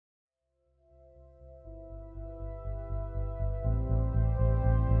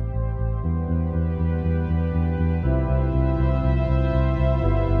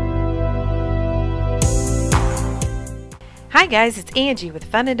Hi guys, it's Angie with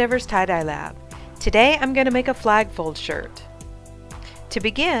Fun Endeavors Tie-Dye Lab. Today I'm going to make a flag fold shirt. To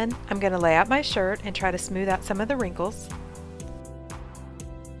begin, I'm going to lay out my shirt and try to smooth out some of the wrinkles.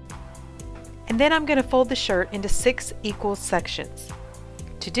 And then I'm going to fold the shirt into 6 equal sections.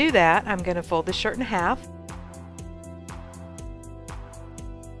 To do that, I'm going to fold the shirt in half.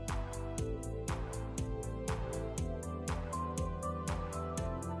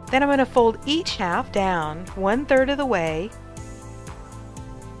 Then I'm going to fold each half down 1/3 of the way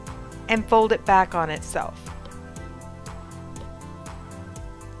and fold it back on itself.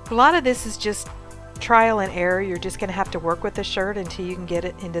 A lot of this is just trial and error. You're just going to have to work with the shirt until you can get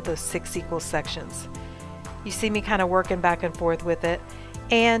it into those 6 equal sections. You see me kind of working back and forth with it,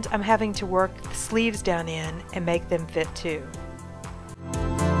 and I'm having to work the sleeves down in and make them fit too.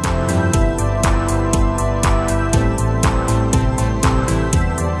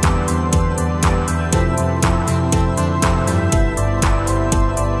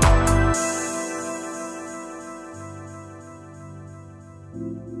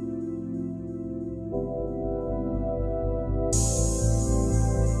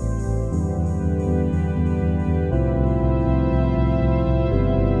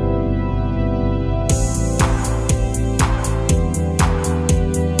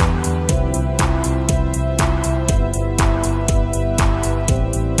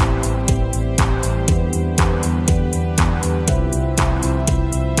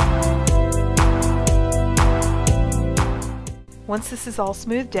 Once this is all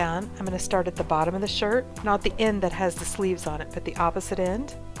smoothed down, I'm going to start at the bottom of the shirt, not the end that has the sleeves on it, but the opposite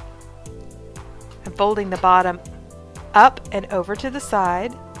end. I'm folding the bottom up and over to the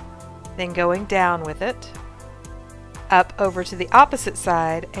side, then going down with it, up over to the opposite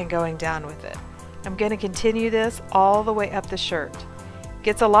side and going down with it. I'm going to continue this all the way up the shirt. It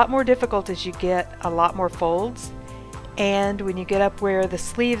gets a lot more difficult as you get a lot more folds. And when you get up where the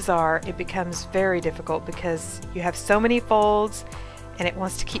sleeves are, it becomes very difficult because you have so many folds and it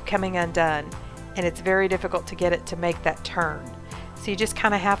wants to keep coming undone, and it's very difficult to get it to make that turn. So you just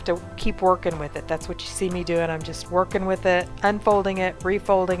kind of have to keep working with it. That's what you see me doing. I'm just working with it, unfolding it,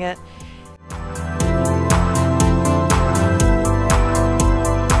 refolding it.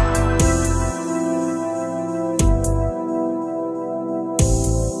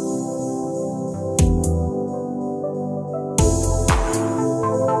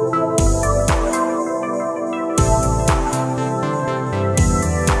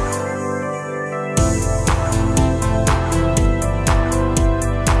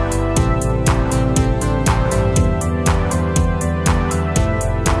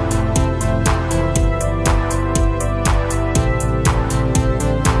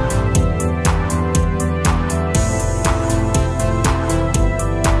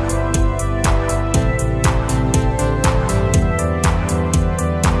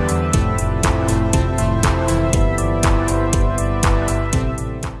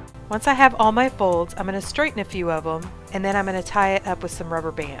 Once I have all my folds, I'm going to straighten a few of them, and then I'm going to tie it up with some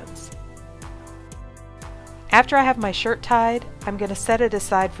rubber bands. After I have my shirt tied, I'm going to set it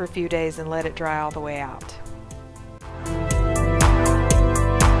aside for a few days and let it dry all the way out.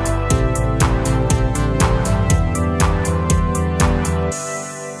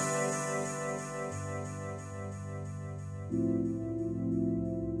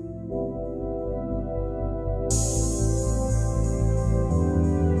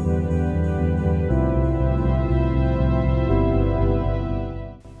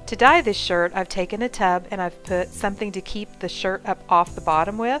 To dye this shirt, I've taken a tub and I've put something to keep the shirt up off the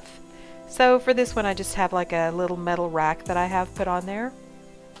bottom with. So for this one, I just have like a little metal rack that I have put on there.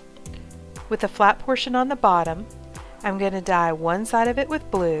 With a flat portion on the bottom, I'm going to dye one side of it with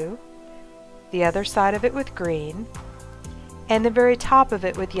blue, the other side of it with green, and the very top of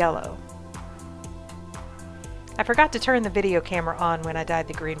it with yellow. I forgot to turn the video camera on when I dyed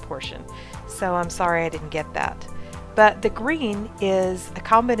the green portion, so I'm sorry I didn't get that. But the green is a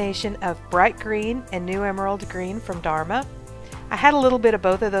combination of bright green and new emerald green from Dharma. I had a little bit of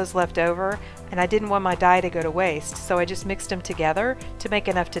both of those left over, and I didn't want my dye to go to waste, so I just mixed them together to make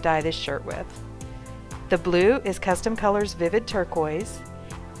enough to dye this shirt with. The blue is Custom Colors Vivid Turquoise.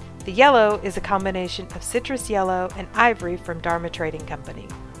 The yellow is a combination of citrus yellow and ivory from Dharma Trading Company.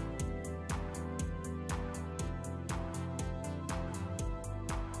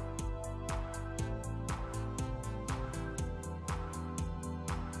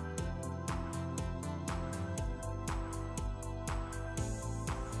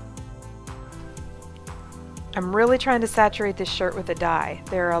 I'm really trying to saturate this shirt with a dye.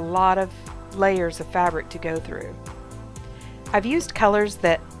 There are a lot of layers of fabric to go through. I've used colors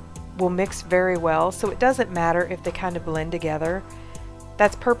that will mix very well, so it doesn't matter if they kind of blend together.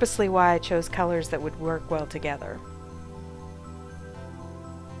 That's purposely why I chose colors that would work well together.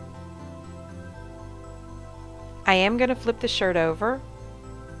 I am going to flip the shirt over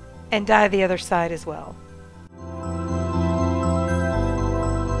and dye the other side as well.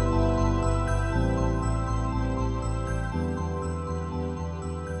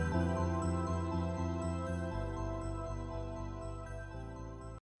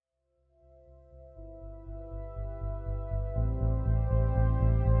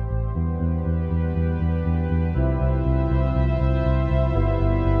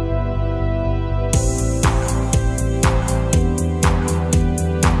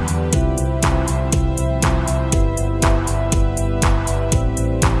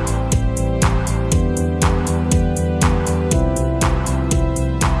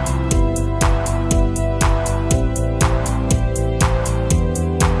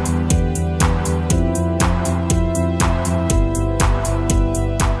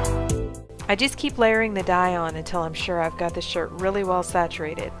 I just keep layering the dye on until I'm sure I've got the shirt really well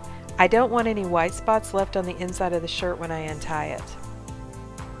saturated. I don't want any white spots left on the inside of the shirt when I untie it.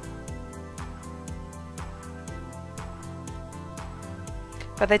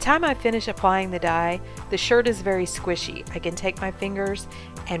 By the time I finish applying the dye, the shirt is very squishy. I can take my fingers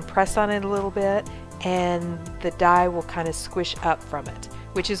and press on it a little bit and the dye will kind of squish up from it,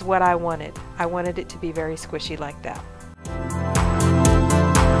 which is what I wanted. I wanted it to be very squishy like that.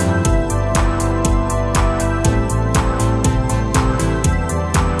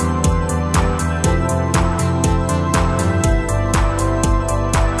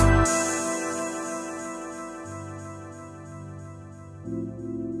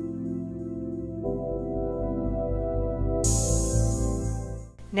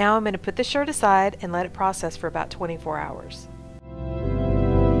 Now I'm going to put the shirt aside and let it process for about 24 hours.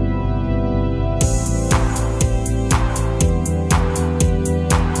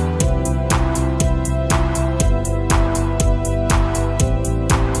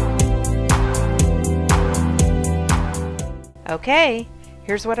 Okay,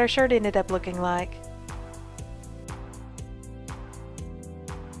 here's what our shirt ended up looking like.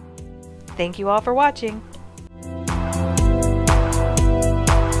 Thank you all for watching.